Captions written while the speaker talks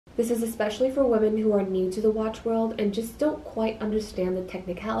This is especially for women who are new to the watch world and just don't quite understand the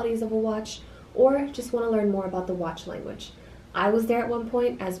technicalities of a watch, or just want to learn more about the watch language. I was there at one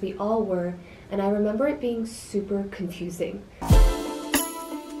point, as we all were, and I remember it being super confusing.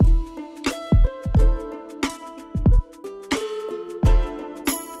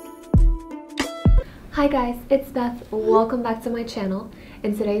 Hi guys, it's Beth. Welcome back to my channel.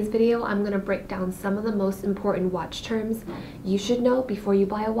 In today's video, I'm going to break down some of the most important watch terms you should know before you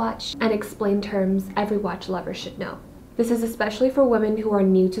buy a watch and explain terms every watch lover should know. This is especially for women who are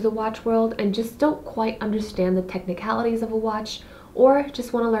new to the watch world and just don't quite understand the technicalities of a watch, or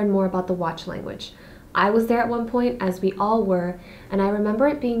just want to learn more about the watch language. I was there at one point, as we all were, and I remember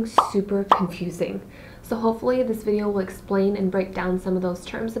it being super confusing. So hopefully this video will explain and break down some of those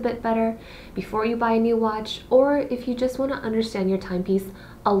terms a bit better before you buy a new watch, or if you just want to understand your timepiece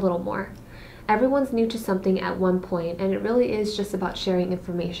a little more. Everyone's new to something at one point, and it really is just about sharing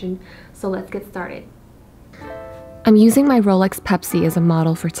information, so let's get started. I'm using my Rolex Pepsi as a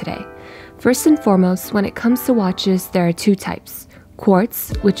model for today. First and foremost, when it comes to watches, there are two types.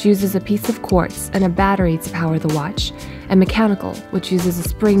 Quartz, which uses a piece of quartz and a battery to power the watch, and mechanical, which uses a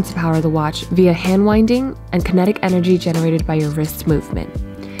spring to power the watch via hand winding and kinetic energy generated by your wrist movement.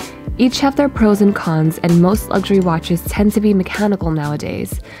 Each have their pros and cons, and most luxury watches tend to be mechanical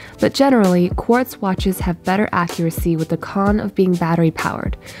nowadays, but generally, quartz watches have better accuracy with the con of being battery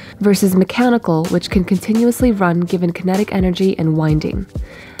powered, versus mechanical, which can continuously run given kinetic energy and winding.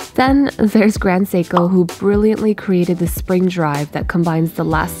 Then there's Grand Seiko, who brilliantly created the spring drive that combines the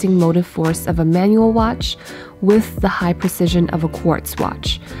lasting motive force of a manual watch with the high precision of a quartz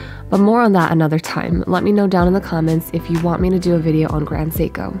watch. But more on that another time. Let me know down in the comments if you want me to do a video on Grand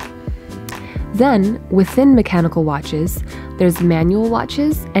Seiko. Then, within mechanical watches, there's manual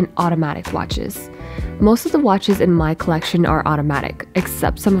watches and automatic watches. Most of the watches in my collection are automatic,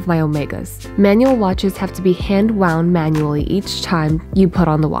 except some of my Omegas. Manual watches have to be hand-wound manually each time you put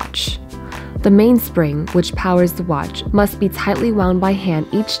on the watch. The mainspring, which powers the watch, must be tightly wound by hand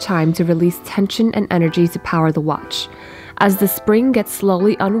each time to release tension and energy to power the watch. As the spring gets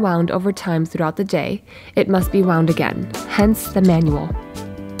slowly unwound over time throughout the day, it must be wound again, hence the manual.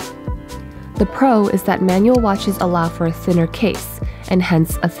 The pro is that manual watches allow for a thinner case, and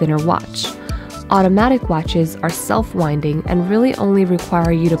hence a thinner watch. Automatic watches are self-winding and really only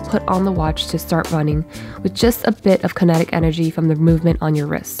require you to put on the watch to start running with just a bit of kinetic energy from the movement on your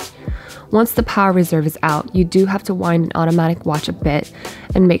wrist. Once the power reserve is out, you do have to wind an automatic watch a bit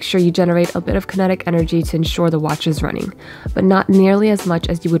and make sure you generate a bit of kinetic energy to ensure the watch is running, but not nearly as much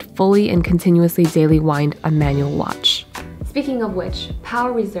as you would fully and continuously daily wind a manual watch. Speaking of which,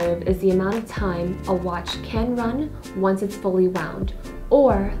 power reserve is the amount of time a watch can run once it's fully wound,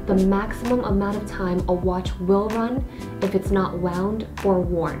 or the maximum amount of time a watch will run if it's not wound or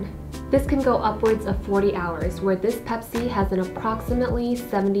worn. This can go upwards of 40 hours, where this Pepsi has an approximately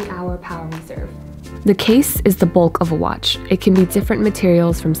 70-hour power reserve. The case is the bulk of a watch. It can be different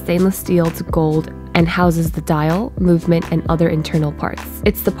materials from stainless steel to gold and houses the dial, movement, and other internal parts.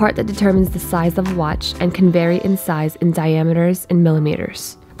 It's the part that determines the size of a watch and can vary in size in diameters and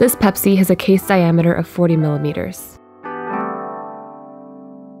millimeters. This Pepsi has a case diameter of 40 millimeters.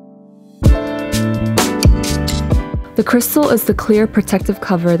 The crystal is the clear protective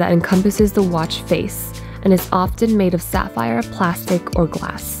cover that encompasses the watch face and is often made of sapphire, plastic, or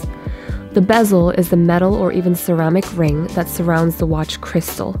glass. The bezel is the metal or even ceramic ring that surrounds the watch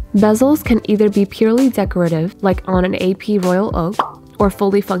crystal. Bezels can either be purely decorative, like on an AP Royal Oak, or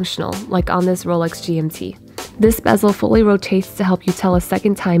fully functional, like on this Rolex GMT. This bezel fully rotates to help you tell a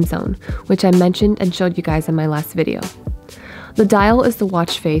second time zone, which I mentioned and showed you guys in my last video. The dial is the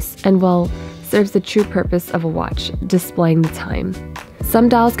watch face and, well, serves the true purpose of a watch, displaying the time. Some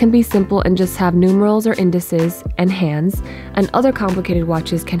dials can be simple and just have numerals or indices and hands, and other complicated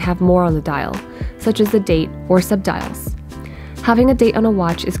watches can have more on the dial, such as the date or subdials. Having a date on a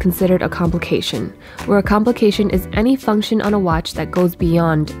watch is considered a complication, where a complication is any function on a watch that goes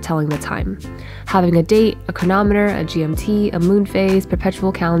beyond telling the time. Having a date, a chronometer, a GMT, a moon phase,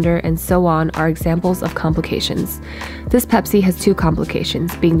 perpetual calendar, and so on are examples of complications. This Pepsi has two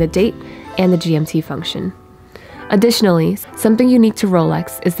complications, being the date and the GMT function. Additionally, something unique to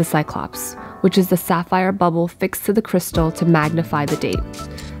Rolex is the Cyclops, which is the sapphire bubble fixed to the crystal to magnify the date.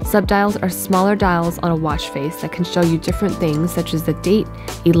 Subdials are smaller dials on a watch face that can show you different things such as the date,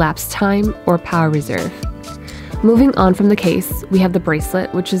 elapsed time, or power reserve. Moving on from the case, we have the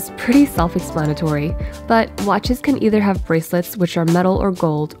bracelet, which is pretty self-explanatory, but watches can either have bracelets, which are metal or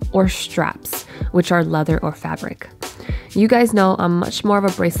gold, or straps, which are leather or fabric. You guys know I'm much more of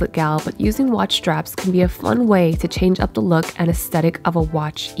a bracelet gal, but using watch straps can be a fun way to change up the look and aesthetic of a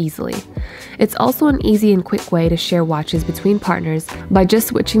watch easily. It's also an easy and quick way to share watches between partners by just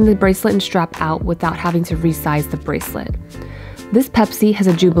switching the bracelet and strap out without having to resize the bracelet. This Pepsi has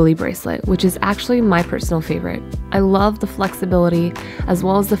a Jubilee bracelet, which is actually my personal favorite. I love the flexibility as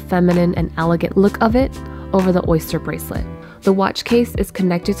well as the feminine and elegant look of it over the Oyster bracelet. The watch case is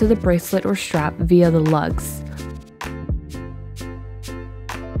connected to the bracelet or strap via the lugs.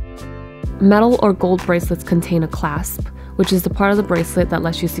 Metal or gold bracelets contain a clasp, which is the part of the bracelet that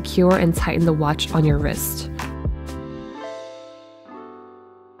lets you secure and tighten the watch on your wrist.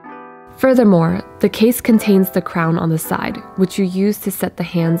 Furthermore, the case contains the crown on the side, which you use to set the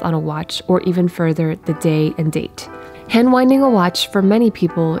hands on a watch or even further, the day and date. Hand winding a watch for many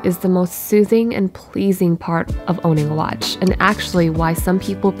people is the most soothing and pleasing part of owning a watch, and actually why some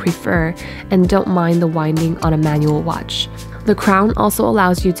people prefer and don't mind the winding on a manual watch. The crown also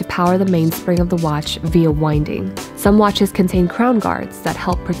allows you to power the mainspring of the watch via winding. Some watches contain crown guards that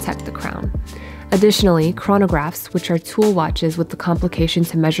help protect the crown. Additionally, chronographs, which are tool watches with the complication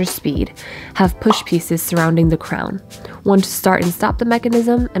to measure speed, have push pieces surrounding the crown, one to start and stop the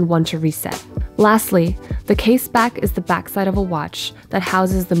mechanism and one to reset. Lastly, the case back is the backside of a watch that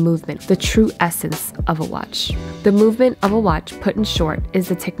houses the movement, the true essence of a watch. The movement of a watch, put in short, is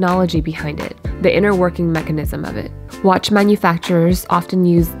the technology behind it, the inner working mechanism of it. Watch manufacturers often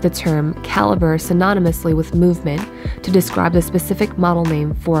use the term caliber synonymously with movement to describe the specific model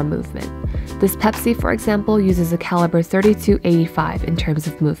name for a movement. This Pepsi, for example, uses a caliber 3285 in terms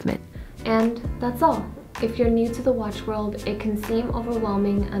of movement. And that's all. If you're new to the watch world, it can seem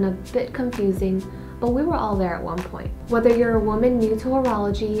overwhelming and a bit confusing, but we were all there at one point. Whether you're a woman new to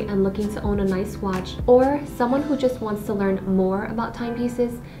horology and looking to own a nice watch, or someone who just wants to learn more about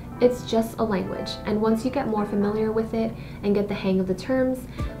timepieces, it's just a language, and once you get more familiar with it and get the hang of the terms,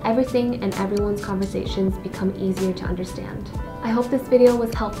 everything and everyone's conversations become easier to understand. I hope this video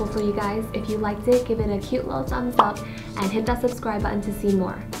was helpful for you guys. If you liked it, give it a cute little thumbs up and hit that subscribe button to see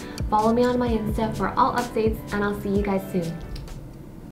more. Follow me on my Insta for all updates, and I'll see you guys soon.